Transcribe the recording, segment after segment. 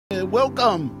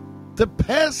Welcome to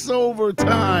Passover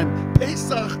time,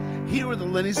 Pesach, here at the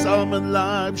Lenny Solomon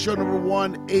Live, show number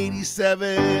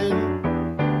 187.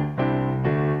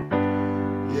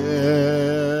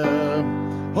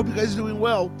 Yeah. Hope you guys are doing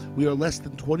well. We are less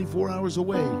than 24 hours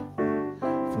away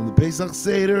from the Pesach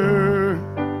Seder.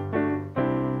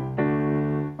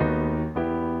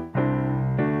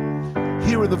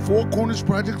 Here at the Four Corners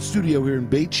Project Studio here in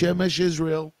Beit Shemesh,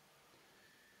 Israel.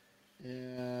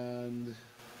 And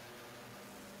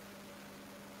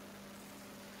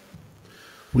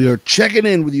we are checking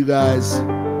in with you guys.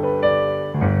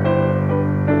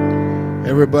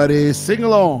 Everybody sing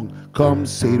along. Come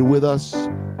Seder with us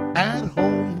at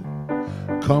home.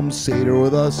 Come Seder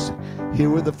with us here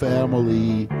with the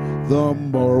family. The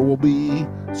morrow will be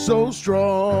so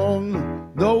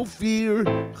strong. No fear,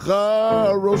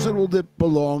 Charoset will dip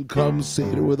along. Come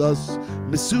Seder with us,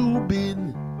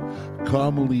 Mesubin.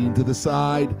 Come lean to the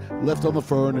side, left on the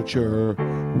furniture.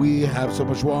 We have so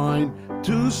much wine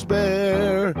to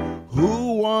spare.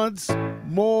 Who wants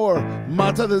more?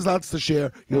 Matzah, there's lots to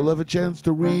share. You'll have a chance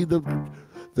to read the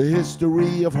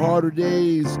history of harder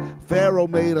days. Pharaoh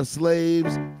made us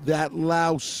slaves, that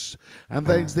louse. And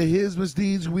thanks to his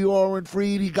misdeeds, we aren't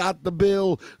freed. He got the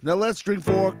bill. Now let's drink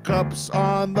 4 cups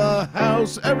on the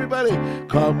house. Everybody,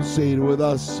 come Seder with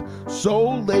us.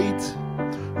 So late,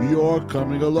 you're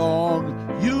coming along.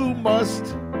 You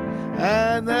must.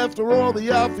 And after all the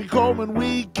Afikomen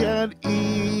we can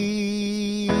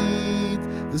eat.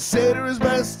 The Seder is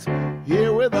best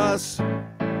here with us.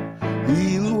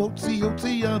 Ilu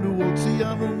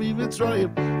Otzianu mi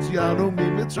Mitzrayim, Tzianu mi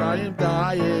Mitzrayim,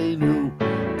 Dayenu,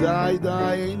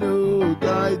 Dayenu,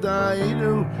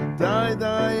 Dayenu,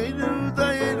 Dayenu,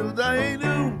 Dayenu,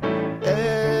 Dayenu,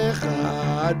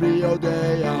 Echad mi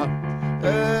Yodea,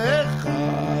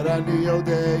 Echad ani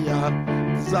Yodea,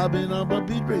 Zabin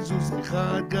Ababit Rezus,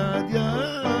 Echad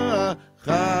Gadya,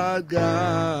 Echad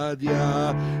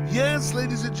Gadya. Yes,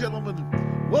 ladies and gentlemen,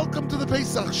 welcome to the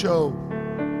Pesach Show.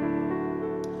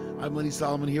 I'm Lenny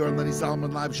Solomon here on Lenny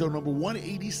Solomon Live, show number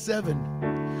 187.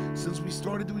 Since we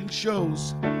started doing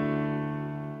shows,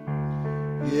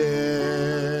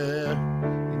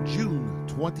 in June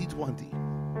 2020.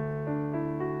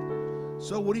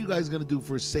 So what are you guys going to do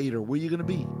for a Seder? Where are you going to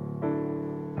be?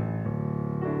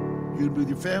 You're going to be with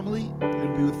your family? You're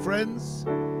going to be with friends?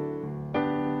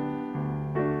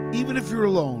 Even if you're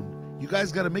alone, you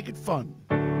guys got to make it fun.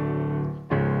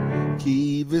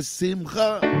 Ki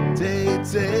v'simcha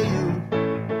teitzeyu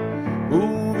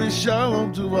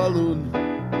u'v'shalom tuvalun.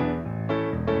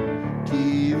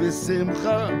 Ki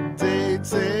v'simcha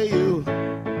teitzeyu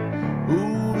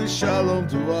u'v'shalom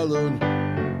tuvalun.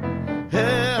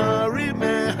 He'arim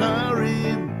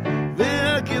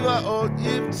ve'agiva'ot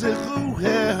yivtzechu.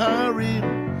 He'arim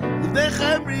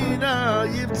l'vnechem rina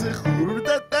yivtzechu.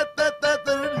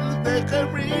 L'vnechem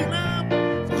rina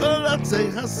v'chol atzei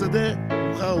hasadeh.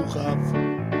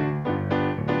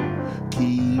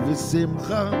 Ki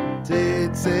v'simcha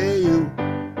teitzeyu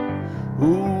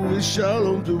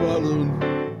u'v'shalom tuvalun.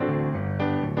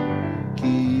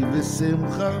 Ki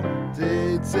v'simcha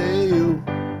teitzeyu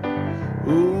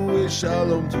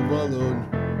u'v'shalom tuvalun.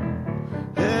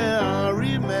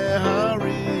 He'arim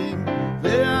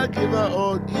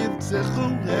ve'agiva'ot yivtzechu.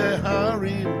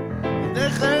 He'arim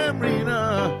v'nechem rina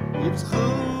yivtzechu.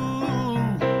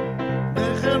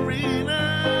 V'nechem rina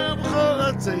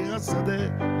עצי השדה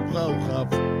ימך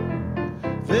וחף,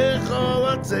 וכל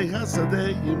עצי השדה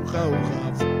ימך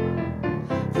וחף,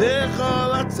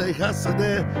 וכל עצי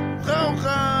השדה ימך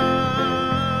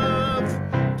וחף.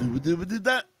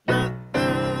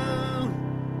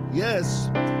 Yes,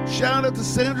 shout out to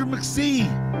Sandra McSee.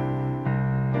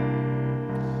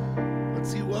 Let's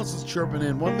see who else is chirping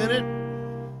in. 1 minute.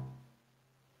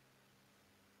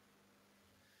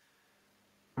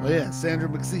 Oh yeah, Sandra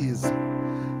McSee is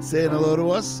saying hello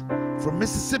to us from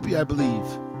Mississippi, I believe.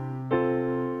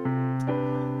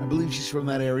 I believe she's from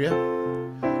that area.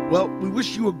 Well, we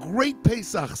wish you a great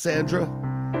Pesach, Sandra.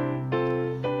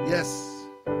 Yes,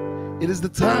 it is the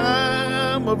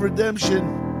time of redemption,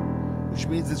 which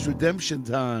means it's redemption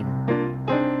time.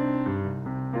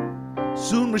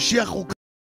 Soon Mashiach will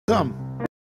come.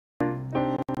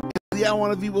 Eliyahu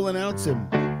Hanavi will announce him.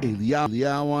 Eliyahu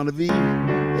Hanavi,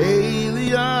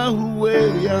 Eliyahu,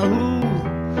 Eliyahu.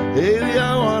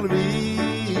 Eliyahu Hanavi,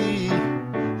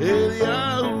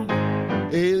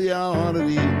 Eliyahu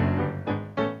Hanavi.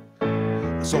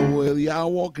 So Eliyahu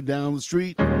walking down the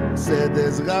street said,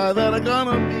 there's a guy that I'm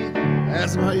gonna meet.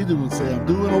 Ask him how you doing. Say, I'm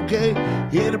doing okay.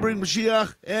 Here to bring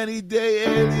Mashiach any day.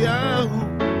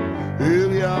 Eliyahu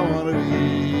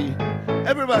Hanavi.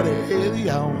 Everybody,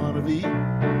 Eliyahu Hanavi.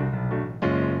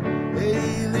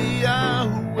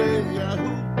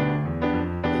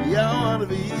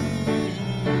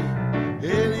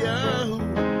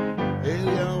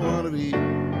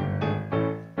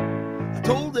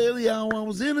 Eliyahu, I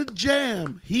was in a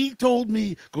jam. He told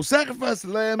me, go sacrifice the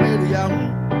lamb,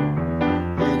 Eliyahu.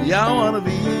 Eliyahu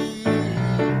Hanavi.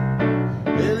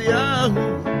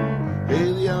 Eliyahu.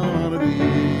 Eliyahu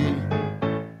Hanavi.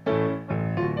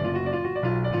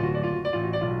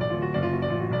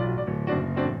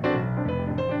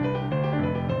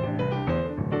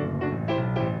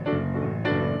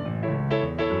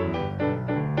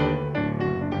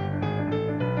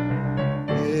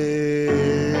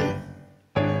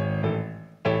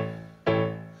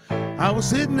 I was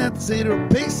sitting at the Seder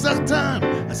Pesach time.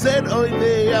 I said, oh,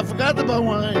 yeah, I forgot about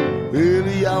wine.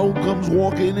 Eliyahu comes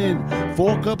walking in.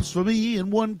 4 cups for me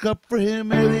and 1 cup for him.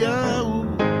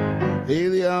 Eliyahu.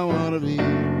 Eliyahu Hanavi.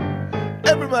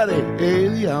 Everybody.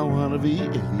 Eliyahu Hanavi.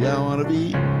 Eliyahu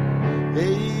Hanavi.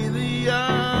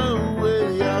 Eliyahu.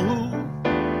 Eliyahu.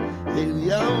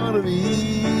 Eliyahu Hanavi.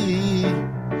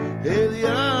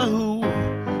 Eliyahu.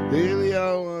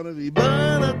 Eliyahu Hanavi.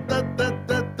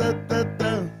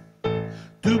 Ba-da-da-da-da-da-da.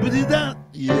 Doobity-da.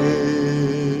 Yeah.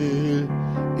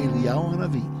 Eliyahu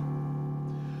Hanavi.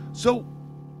 So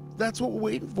that's what we're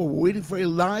waiting for. We're waiting for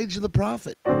Elijah the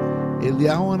prophet,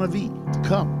 Eliyahu Hanavi, to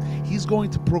come. He's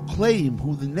going to proclaim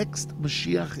who the next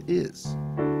Mashiach is.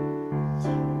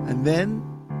 And then,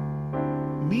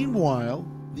 meanwhile,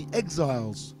 the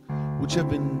exiles, which have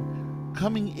been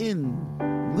coming in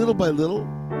little by little,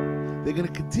 they're going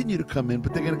to continue to come in,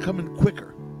 but they're going to come in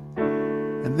quicker.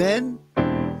 And then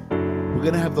we're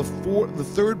going to have the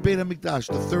third Beit HaMikdash,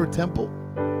 the third temple,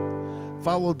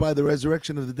 followed by the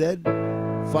resurrection of the dead,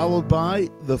 followed by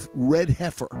the red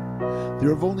heifer. There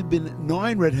have only been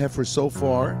 9 red heifers so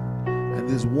far, and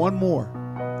there's 1 more.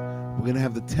 We're going to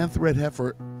have the 10th red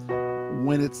heifer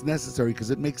when it's necessary,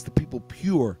 because it makes the people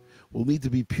pure. We'll need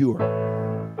to be pure.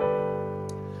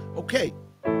 Okay,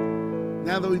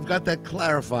 now that we've got that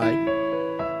clarified,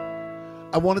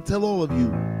 I want to tell all of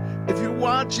you, if you're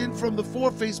watching from the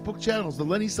 4 Facebook channels, the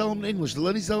Lenny Solomon English, the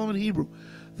Lenny Solomon Hebrew,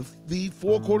 the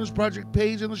 4 Corners Project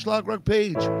page and the Shlock Roxk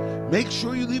page, make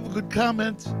sure you leave a good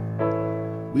comment.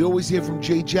 We always hear from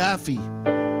Jay Jaffe,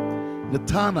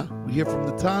 Natana. We hear from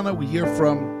Natana. We hear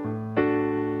from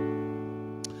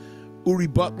Uri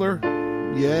Butler.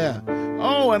 Yeah.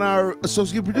 Oh, and our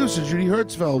associate producer, Judy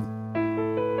Hertzfeld.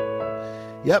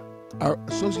 Yep. Our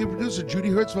associate producer, Judy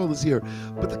Hertzfeld, is here.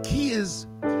 But the key is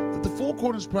that the 4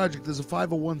 Corners Project is a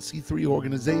 501c3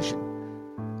 organization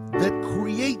that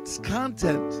creates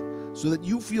content so that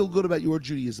you feel good about your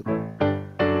Judaism.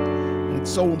 And it's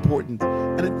so important.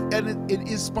 And it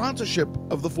is sponsorship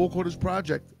of the 4 Corners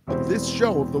Project, of this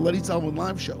show, of the Lenny Solomon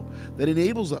Live show, that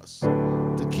enables us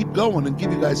to keep going and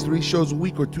give you guys 3 shows a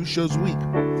week or 2 shows a week.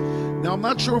 Now, I'm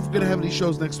not sure if we're going to have any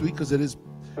shows next week because it is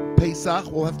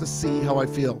Pesach. We'll have to see how I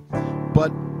feel.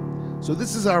 But, so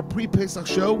this is our pre-Pesach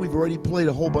show. We've already played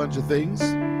a whole bunch of things.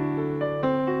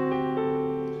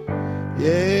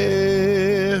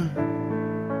 Yeah.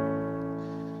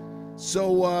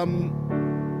 So,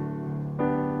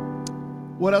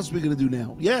 what else are we going to do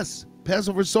now? Yes,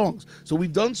 Passover songs. So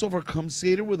we've done so far Come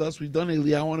Seder with Us. We've done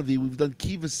Eliyahu Hanavi. We've done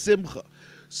Kiva Simcha.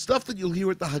 Stuff that you'll hear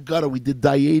at the Haggadah. We did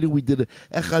Dayenu. We did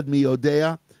Echad Mi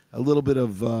Yodea. A little bit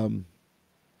of... we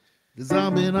did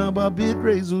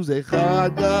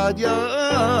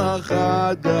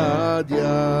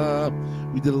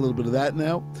a little bit of that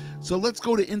now. So let's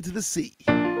go to Into the Sea.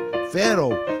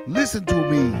 Pharaoh, listen to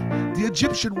me. The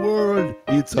Egyptian world,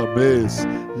 it's a mess.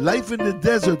 Life in the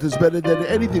desert is better than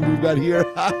anything we've got here.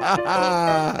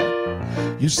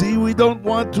 You see, we don't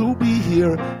want to be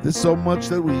here. There's so much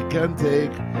that we can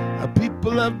take. Our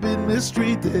people have been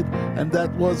mistreated, and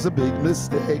that was a big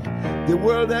mistake. The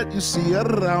world that you see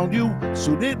around you,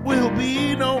 soon it will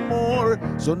be no more.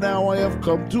 So now I have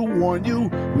come to warn you.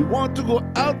 We want to go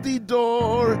out the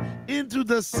door, into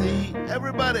the sea.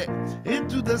 Everybody,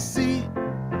 into the sea.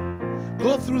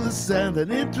 Go through the sand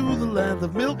and into the land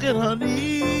of milk and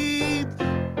honey.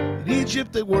 In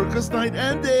Egypt they work us night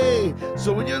and day,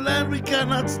 so in your land we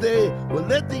cannot stay. We're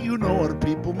letting you know our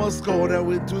people must go now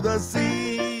into the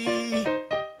sea.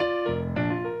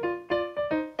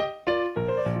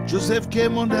 Joseph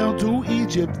came on down to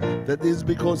Egypt, that is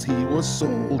because he was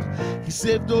sold. He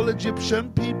saved all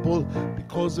Egyptian people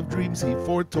because of dreams he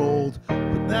foretold.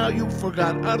 But now you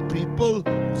forgot our people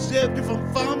who saved you from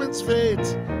famine's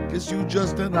fate. Guess you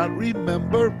just did not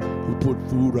remember who put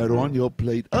food right on your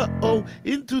plate. Uh-oh,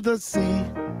 into the sea.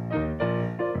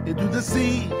 Into the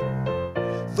sea.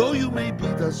 Though you may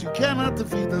beat us, you cannot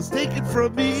defeat us. Take it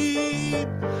from me.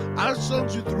 Our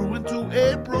songs you threw into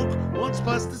a brook. Once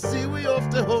past the sea, we off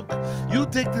the hook. You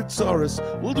take the Taurus,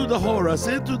 we'll do the Horus.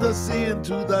 Into the sea,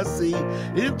 into the sea,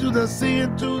 into the sea,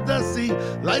 into the sea.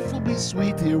 Life will be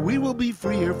sweet here, we will be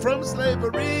free here from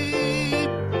slavery.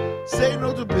 Say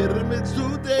no to pyramids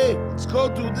today. Let's go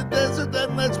to the desert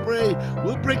and let's pray.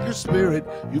 We'll break your spirit,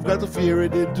 you've got to fear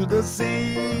it. Into the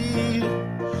sea.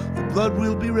 The blood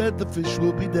will be red, the fish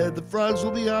will be dead, the frogs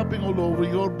will be hopping all over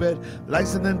your bed.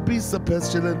 Lice and beasts, a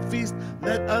pestilent feast.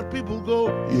 Let our people go,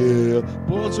 yeah.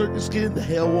 Boils hurt your skin, the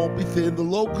hail won't be thin. The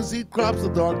locusts eat crops, the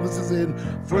darkness is in.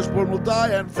 Firstborn will die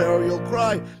and Pharaoh you'll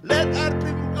cry. Let our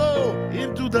people go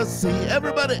into the sea.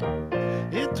 Everybody,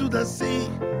 into the sea.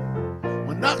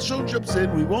 When Nachshon jumps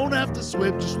in, we won't have to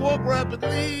swim, just walk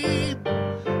rapidly.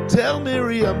 Tell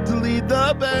Miriam to lead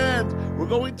the band. We're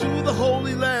going to the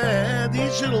Holy Land.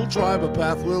 Each little tribe, a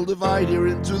path will divide here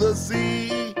into the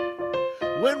sea.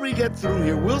 When we get through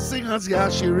here, we'll sing Hans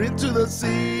Yashir into the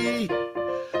sea.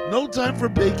 No time for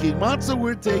baking, matzah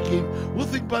we're taking. We'll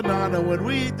think banana when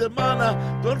we eat the manna.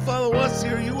 Don't follow us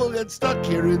here, you will get stuck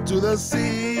here into the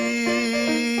sea.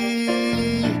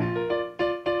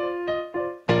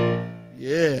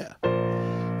 Yeah,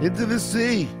 into the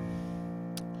sea.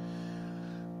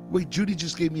 Wait, Judy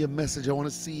just gave me a message. I want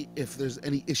to see if there's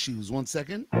any issues. 1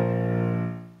 second.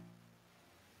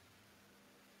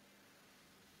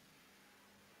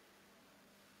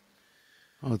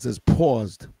 Oh, it says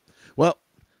paused. Well,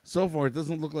 so far it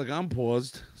doesn't look like I'm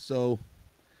paused, so,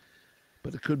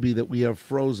 but it could be that we are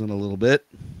frozen a little bit.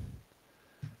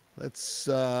 Let's,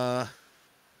 well,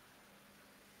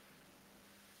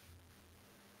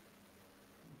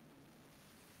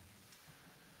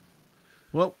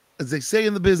 as they say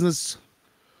in the business,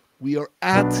 we are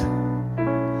at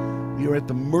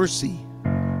the mercy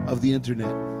of the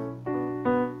internet.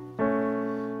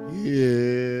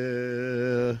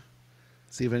 Yeah.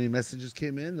 See if any messages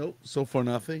came in. Nope, so far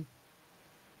nothing.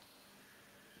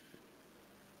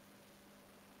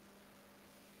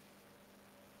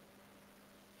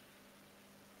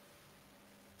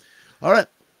 All right,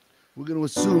 we're going to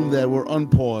assume that we're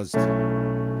unpaused.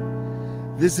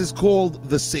 This is called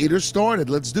The Seder Started.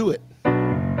 Let's do it.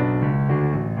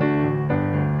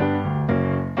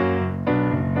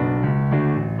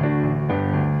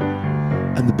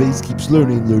 And the bass keeps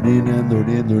learning and learning and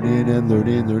learning and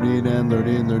learning and learning and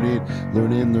learning and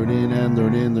learning and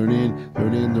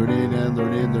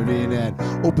learning and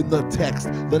open the text.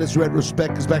 Let us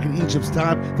retrospect, because back in Egypt's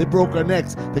time they broke our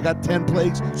necks. They got 10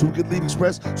 plagues so we could leave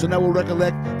express. So now we'll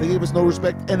recollect. They gave us no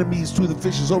respect. Enemies to the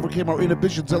fishes overcame our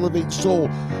inhibitions. Elevate soul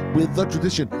with the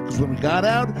tradition. Because when we got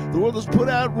out, the world was put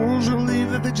out. Rules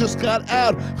relieved that they just got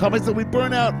out. Comments that we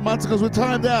burn out. Monsters were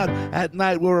timed out. At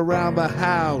night we're around the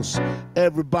house.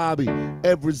 Every Bobby,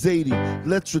 every Zadie,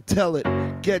 let's retell it.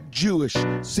 Get Jewish.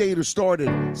 Seder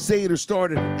started. Seder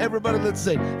started. Everybody, let's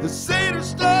say the Seder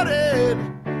started.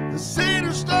 The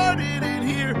Seder started in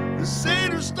here. The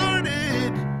Seder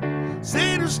started.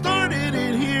 Seder started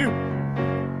in here.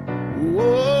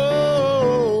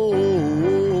 Whoa.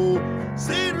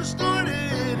 Seder started.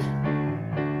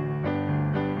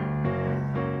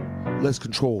 Less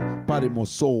control, body more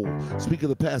soul. Speak of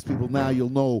the past, people, now you'll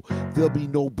know. There'll be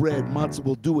no bread, matzah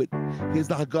will do it. Here's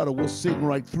the Haggadah, we'll sing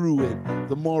right through it.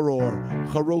 The Moror,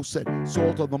 Charoset,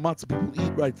 salt on the matzah, people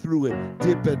eat right through it.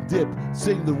 Dip and dip,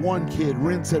 sing the one kid,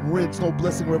 rinse and rinse, no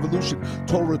blessing revolution.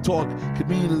 Torah talk, can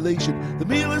mean elation. The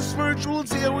meal is spiritual and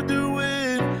see how we're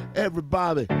doing. Every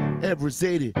Bobby, every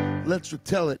Zadie, let's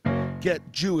retell it.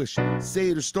 Get Jewish,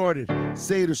 Seder started,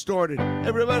 Seder started.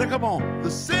 Everybody come on,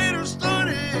 the Seder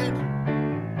started.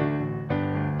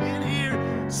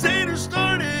 Seder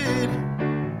started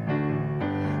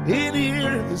in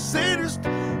here. The Seder,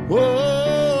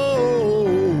 whoa,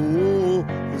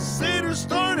 the Seder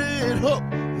started. Oh,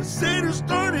 the Seder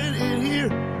started in here.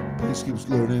 Place keeps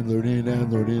learning, learning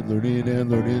and learning, learning and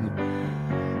learning.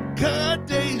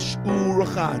 Kadesh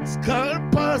urachatz,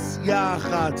 karpas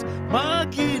yachatz,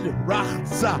 magid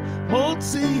rachza,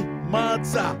 motzi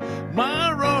matzah,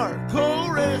 marar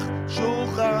korech,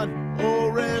 shulchan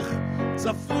orech,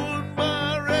 tzafun.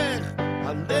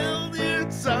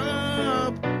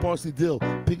 Parsley dill,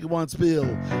 pinky wine spill.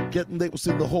 Getting late, we'll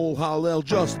sing the whole Hallel.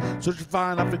 Just searching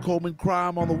fine after Coleman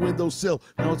crime on the windowsill.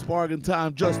 Now it's bargain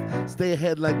time. Just stay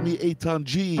ahead like me, Eitan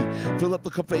G. Fill up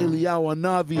the cup for Eliyahu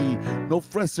Navi. No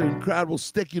fresser and crowd will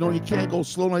stick. You know you can't go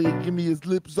slow now. You give me his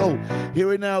lips. So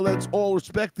here and now, let's all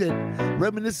respect it.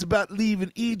 Reminisce about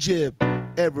leaving Egypt.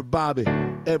 Every Bobby,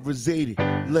 every Zadie,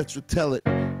 let's retell it.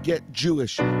 Get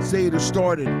Jewish. Seder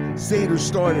started. Seder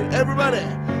started. Everybody.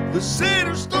 The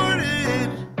Seder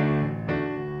started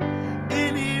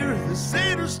in here. The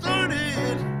Seder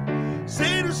started.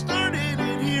 Seder started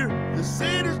in here. The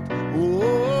Seder.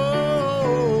 Oh,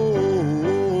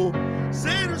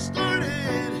 Seder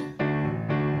started.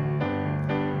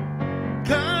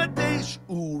 Kadesh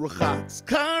urachatz,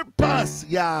 karpas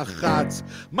yachatz,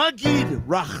 magid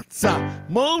rachza,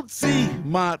 motzi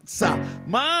matza,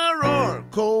 maror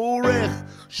korech,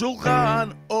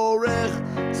 shulchan orech,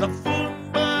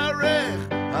 zafun barech,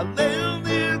 halel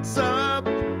nirtzab,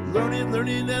 learning,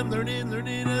 learning, and learning,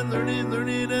 learning, and learning,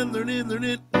 learning, and learning,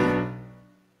 learning.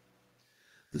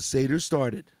 The Seder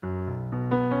started.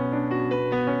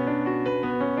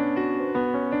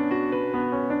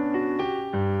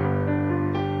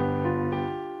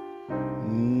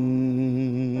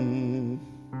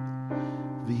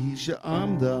 V'hi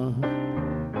she'amda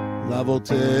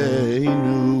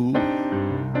lavoteinu,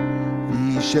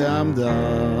 v'hi she'amda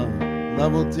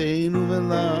lavoteinu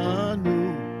velanu,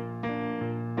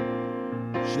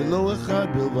 shelo echad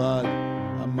bilvad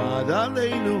amad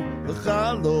aleinu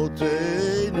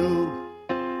lechalotenu,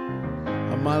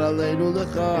 amad aleinu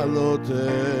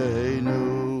lechalotenu.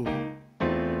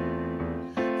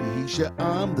 V'hi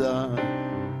she'amda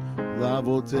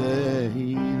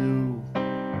lavoteinu,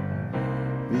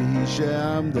 v'hi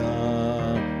she'amda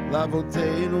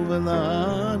lavoteinu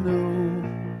velanu,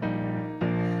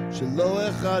 shelo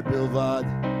echad bilvad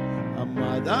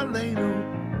amad aleinu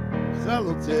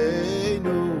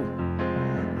lechalotenu,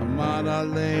 amad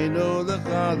aleinu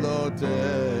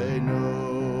lechalotenu.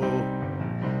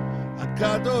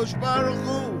 HaKadosh Baruch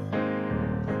Hu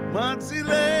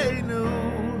matzilenu,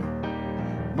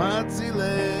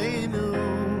 matzilenu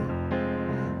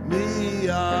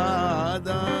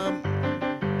mi'adam.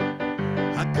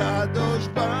 HaKadosh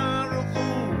Baruch Hu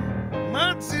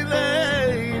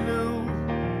matzilenu,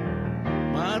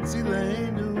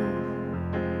 matzilenu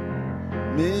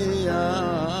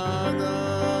mi'adam.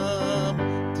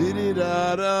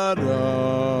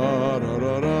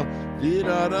 Di-di-da-da-da-da-da-da,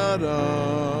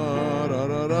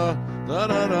 di-da-da-da-da-da-da,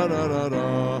 da-da-da-da-da-da,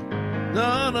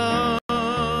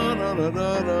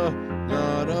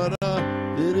 da-da-da-da-da-da,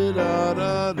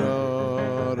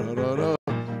 di-di-da-da-da-da-da-da,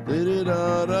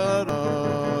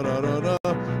 di-di-da-da-da-da-da-da,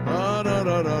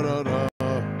 da-da-da-da-da-da.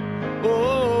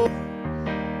 Oh,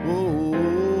 oh,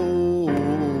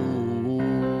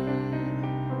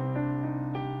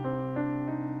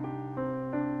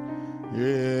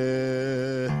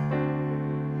 yeah.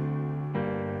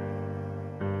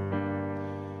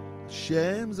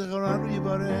 Shem Zacharanu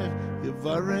Yivarech,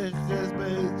 Yivarech Es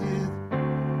Be'ezid.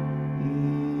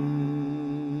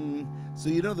 So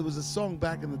you know there was a song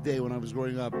back in the day when I was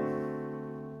growing up.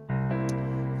 I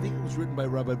think it was written by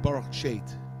Rabbi Baruch Shait.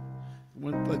 It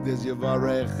went like this: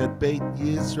 Yivarech et Beit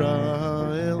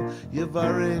Yisrael,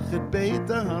 Yivarech et Beit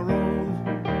Aharon,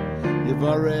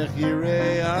 Yivarech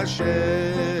Yirei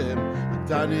Hashem,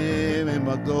 Tanim im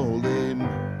Adolim,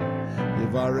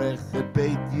 Yivarech et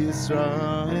Beit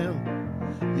Yisrael,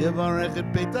 Yivarech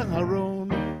et Beit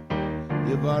Aharon,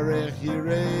 Yivarech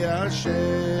Yirei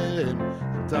Hashem,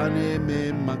 Tanim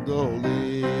im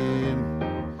Adolim.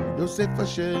 Yosef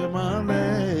Hashem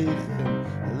Aleichem,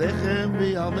 Alechem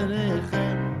v'al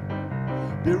Benechem,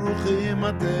 Biruchim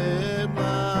atem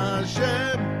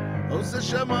Hashem, Oseh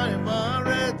Shamayim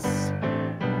v'aretz,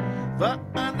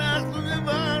 V'anachnu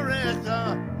nivarecha,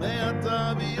 me'ata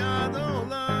v'yad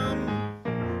olam,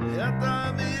 me'ata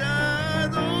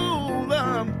v'yad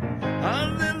olam,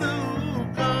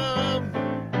 Hallelujah.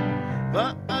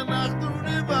 V'anachnu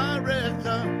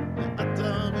nivarecha,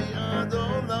 me'ata v'yad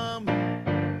olam,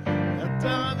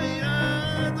 me'ata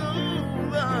v'yad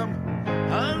olam,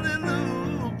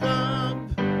 Hallelujah.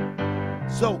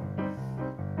 So,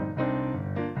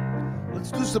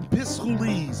 let's do some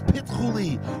pischulis,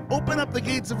 pitchuli. Open up the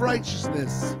gates of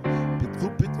righteousness. Pitchu,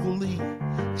 pitchuli.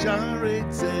 Sharei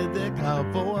tzedek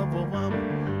avo avovam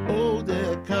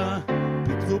odeka.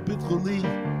 Pitchu, pitchuli.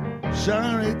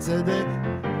 Sharei tzedek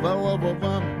avo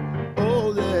avovam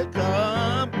odeka.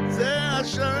 Ze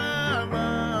Hashem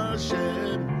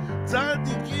Hashem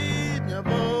tzadikim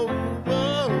yavovo.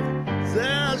 Ze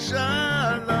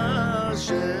Hashem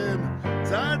Hashem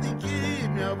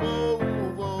tzadikim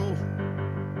yavovo.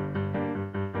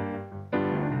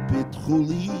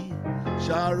 Pitchuli,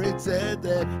 Sharei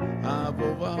tzedek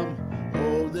avovam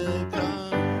odeka.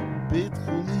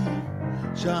 Pitchuli,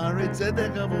 Sharei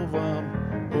tzedek avovam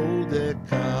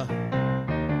odeka.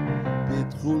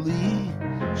 Pitchuli,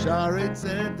 Sharei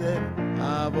tzedek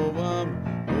avovam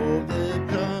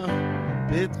odeka.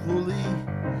 Pitchuli,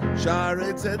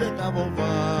 Sharei tzedek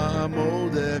avovam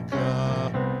odeka.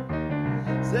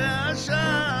 Ze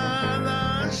Hashem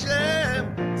להשם,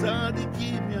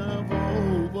 צדיקים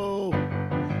יבואו.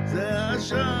 זה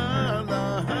השער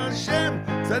להשם,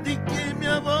 צדיקים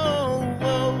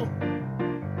יבואו.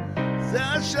 זה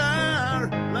השער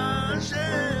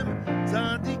להשם,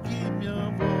 צדיקים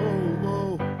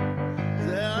יבואו.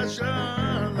 זה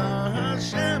השער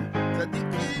להשם,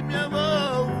 צדיקים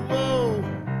יבואו.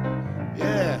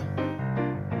 Yeah.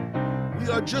 We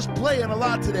are just playing a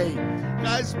lot today.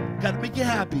 Guys, gotta make you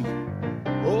happy.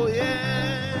 Oh yeah.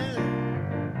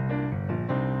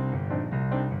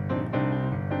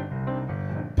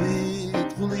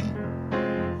 פיתחו לי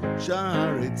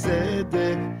שערי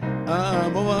צדק,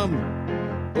 עמם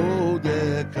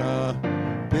עודך.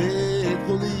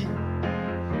 פיתחו לי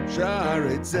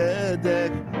שערי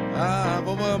צדק,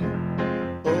 עמם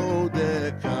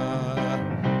עודך.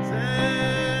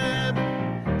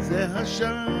 זה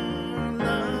השער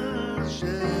להשם,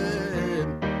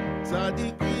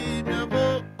 צדיקים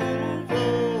יבואו.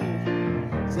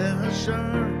 זה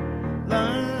השער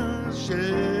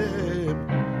להשם,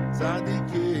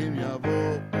 צדיקים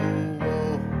יבואו.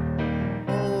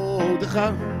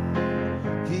 עודך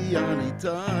כי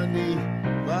עניתני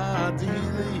באתי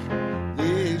לי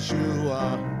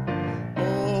לישועה.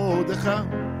 עודך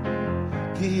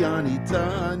כי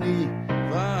עניתני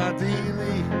באתי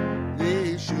לי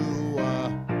לישועה.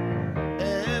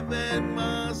 אבן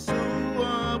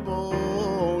מסוע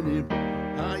בונים,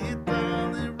 הייתה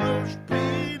לי ראש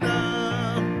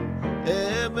פינה.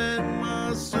 אבן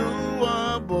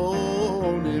מסוע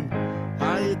בונים,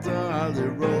 הייתה לי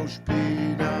ראש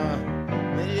פינה.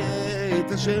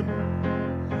 ואת השם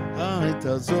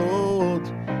הייתה זאת,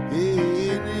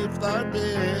 היא נפלאת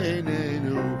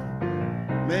בינינו.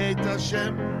 ואת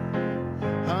השם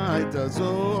הייתה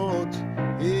זאת,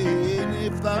 היא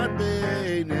נפלאת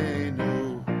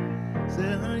בינינו.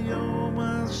 זה היום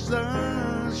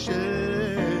השם,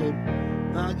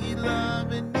 נגילה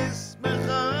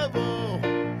ונשמחה בו.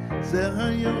 זה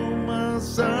היום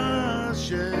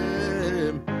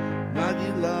השם,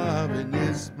 נגילה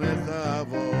ונשמחה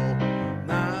בו.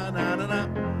 נה נה נה נה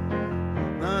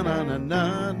נה נה נה נה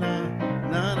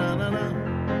נה נה נה נה.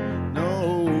 No.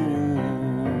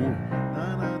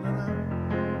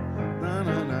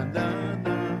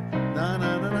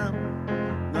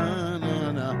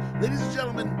 Ladies and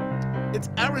gentlemen, it's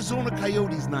Arizona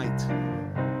Coyotes night.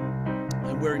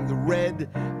 I'm wearing the red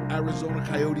Arizona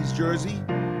Coyotes jersey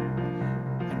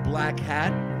and black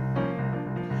hat.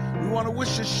 We want to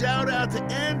wish a shout out to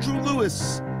Andrew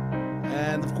Lewis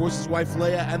and, of course, his wife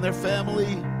Leah and their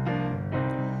family.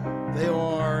 They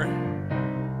are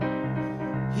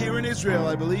here in Israel,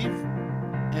 I believe.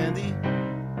 Andy,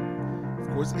 of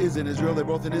course, is in Israel.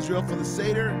 They're both in Israel for the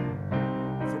Seder,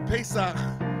 for Pesach.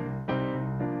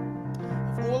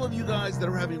 For all of you guys that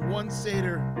are having one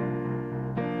Seder,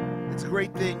 it's a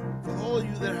great thing. For all of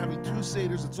you that are having two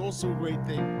Seders, it's also a great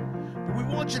thing. But we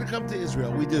want you to come to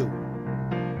Israel. We do.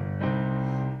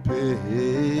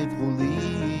 פיתחו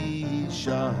לי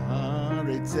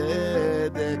שערי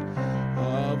צדק,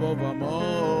 אבוא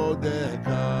ומודך.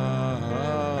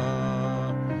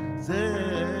 זה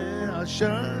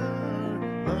השער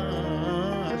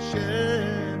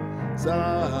להשם,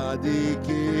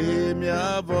 צדיקים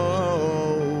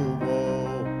יבואו.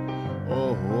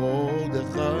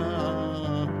 עודך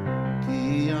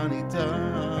כי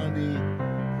עניתני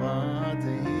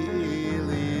ותהי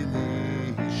לי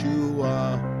לישועה.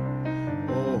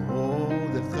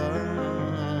 עודך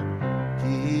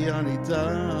כי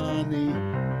עניתני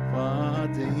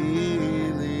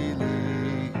ותהי לי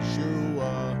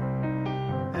לישועה.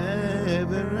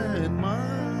 אבן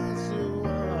מסוע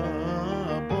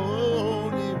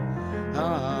בונים,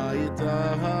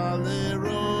 הייתה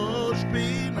לראש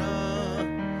פינה.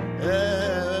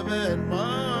 אבן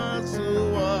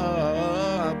מסוע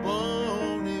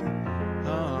בונים,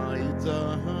 הייתה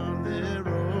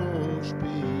לראש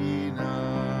פינה.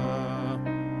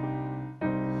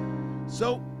 So,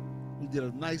 we did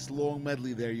a nice long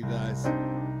medley there, you guys.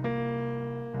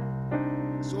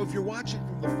 So if you're watching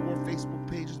from the 4 Facebook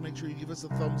pages, make sure you give us a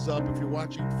thumbs up. If you're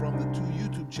watching from the 2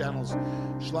 YouTube channels,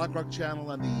 Shlock Roxk channel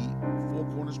and the Four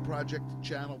Corners Project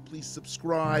channel, please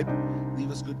subscribe. Leave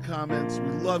us good comments.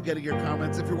 We love getting your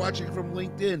comments. If you're watching from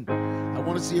LinkedIn, I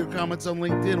want to see your comments on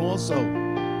LinkedIn also.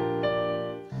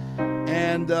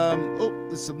 And,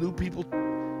 there's some new people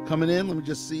coming in. Let me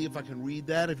just see if I can read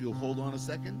that, if you'll hold on a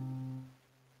second.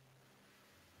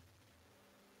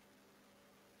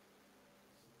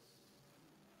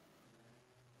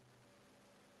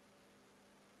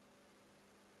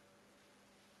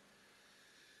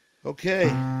 Okay,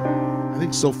 I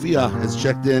think Sophia has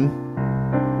checked in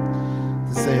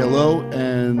to say hello,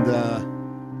 and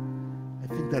I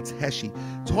think that's Heshi.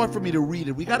 It's hard for me to read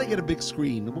it. We got to get a big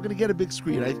screen. We're going to get a big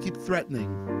screen. I keep threatening.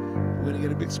 We're going to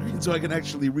get a big screen so I can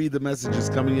actually read the messages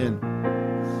coming in.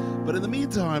 But in the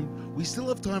meantime, we still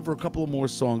have time for a couple of more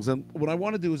songs. And what I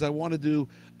want to do is I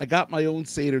got my own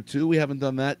Seder too. We haven't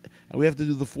done that. And we have to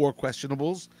do the 4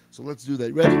 questionables. So let's do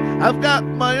that. Ready? I've got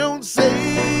my own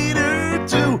Seder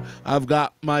too. I've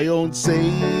got my own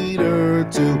Seder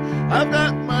too. I've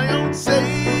got my own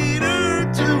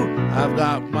Seder too. I've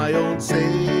got my own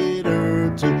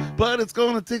Seder too. But it's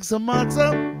going to take some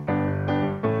matzah.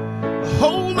 A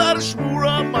whole lot of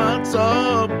shmura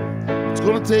matzah. It's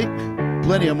going to take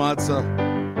plenty of matzah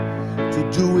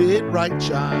to do it right,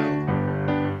 child.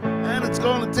 And it's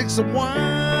going to take some wine.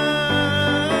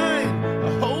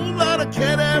 A whole lot of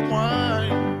Kedem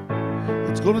wine.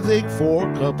 It's going to take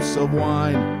 4 cups of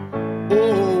wine.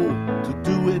 Oh, to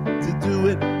do it, to do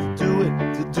it, to do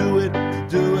it, to do it, to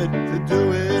do it, to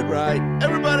do it right.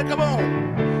 Everybody, come on.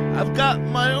 I've got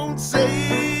my own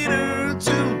Seder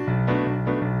too.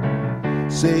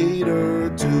 Seder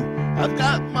too. I've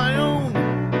got my own.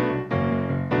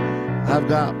 I've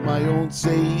got my own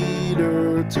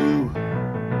Seder too.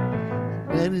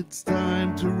 And it's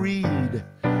time to read.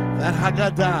 That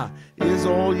Haggadah is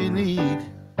all you need.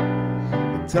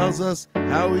 It tells us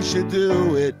how we should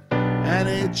do it. And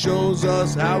it shows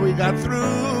us how we got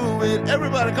through it.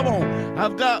 Everybody, come on.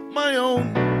 I've got my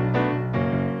own.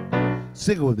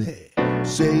 Sing it with me.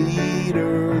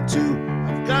 Seder too.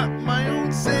 I've got my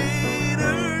own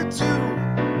Seder too.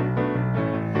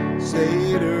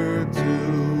 Seder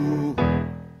too.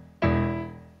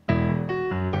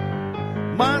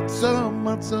 Matzah,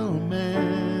 matzah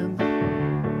man.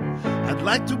 I'd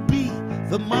like to be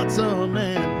the matzah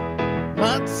man.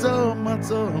 Matzah,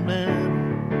 matzah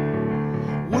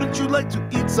man. Wouldn't you like to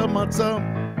eat some matzah?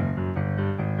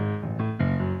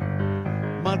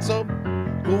 Matzah,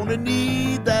 gonna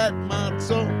need that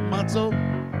matzah, matzah.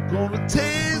 Gonna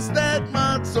taste that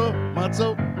matzah,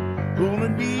 matzah. Gonna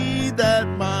need that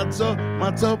matzah,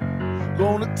 matzah.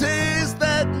 Gonna taste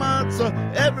that matzah.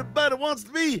 Everybody wants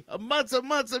to be a matzah,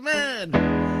 matzah man.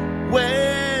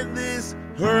 When this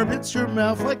herb hits your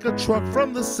mouth like a truck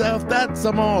from the south, that's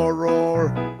a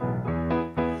maror.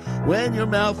 When your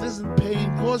mouth is in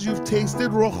pain cause you've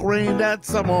tasted roch rain,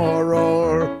 that's a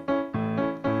maror.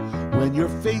 When your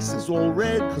face is all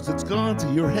red cause it's gone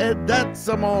to your head, that's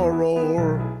a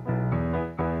maror.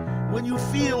 When you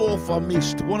feel all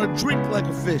famished, want to drink like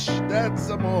a fish, that's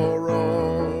a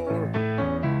maror.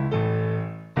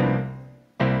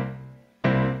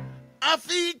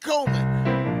 Afikomen,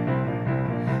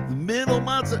 the middle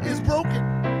matzah is broken.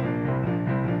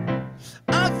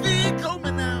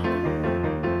 Afikomen now,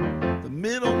 the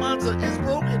middle matzah is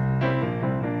broken.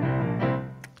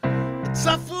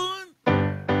 Safun,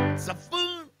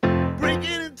 safun, break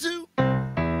it in two.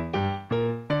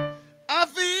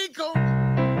 Afikomen,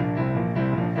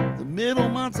 the middle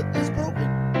matzah is broken.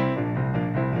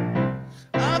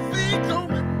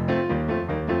 Afikomen,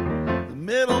 the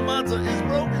middle matzah is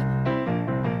broken.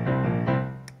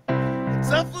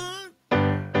 Safun,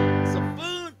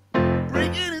 safun,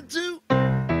 break it in two.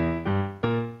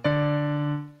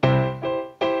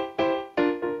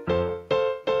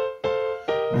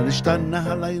 Manishtanna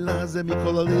halayla haze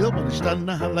mikol halil,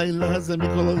 manishtanna halayla haze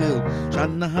mikol halil,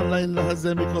 shanna halayla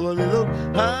haze mikol halil.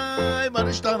 Hi,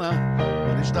 manishtanna,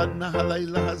 manishtanna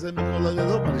halayla haze mikol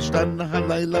halil, manishtanna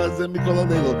halayla haze mikol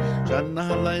halil, shanna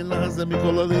halayla haze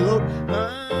mikol halil.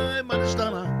 Hi,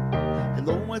 manishtanna.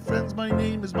 Hello, my friends, my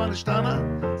name is Manishtana.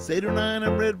 Seder 9,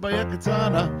 I'm read by a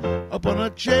katana. Up on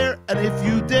a chair, and if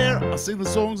you dare, I'll sing the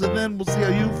songs and then we'll see how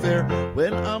you fare.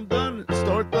 When I'm done,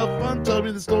 start the fun. Tell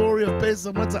me the story of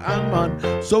Pesach Matzah Anman.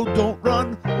 So don't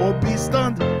run or be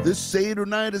stunned. This Seder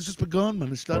night has just begun.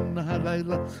 Manishtana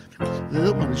halayla,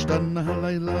 Manishtana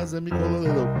halayla, zemikol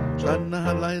halilo, Shana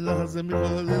halayla,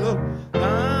 zemikol halilo.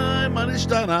 Hi,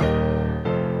 Manishtana.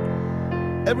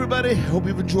 Everybody, hope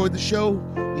you've enjoyed the show.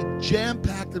 We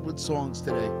jam-packed it with songs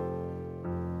today.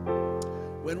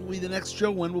 When will be the next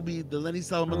show? When will be the Lenny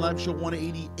Solomon Live Show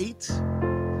 188?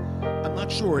 I'm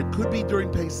not sure. It could be during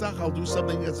Pesach. I'll do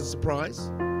something as a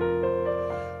surprise.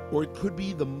 Or it could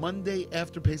be the Monday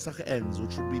after Pesach ends,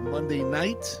 which would be Monday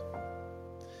night.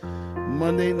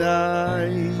 Monday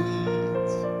night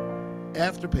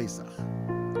after Pesach.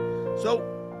 So,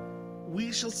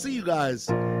 we shall see you guys.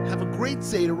 Have a great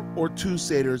Seder or 2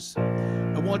 Seders.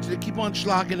 I want you to keep on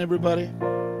shlocking, everybody.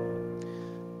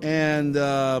 And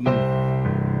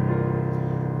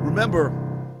remember,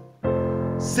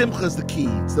 Simcha is the key.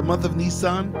 It's the month of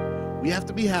Nisan. We have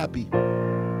to be happy.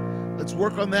 Let's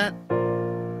work on that.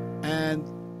 And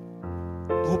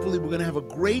hopefully we're going to have a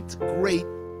great, great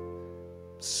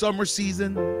summer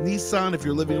season. Nissan, if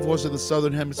you're living, of course, in the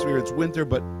southern hemisphere, it's winter,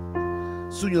 but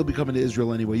soon you'll be coming to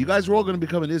Israel anyway. You guys are all going to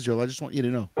be coming to Israel. I just want you to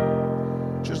know.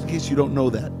 Just in case you don't know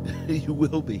that. You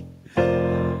will be.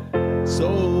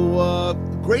 So,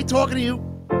 great talking to you.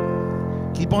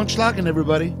 Keep on shlocking,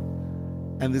 everybody.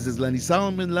 And this is Lenny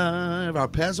Solomon Live, our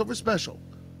Passover special.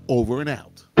 Over and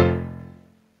out.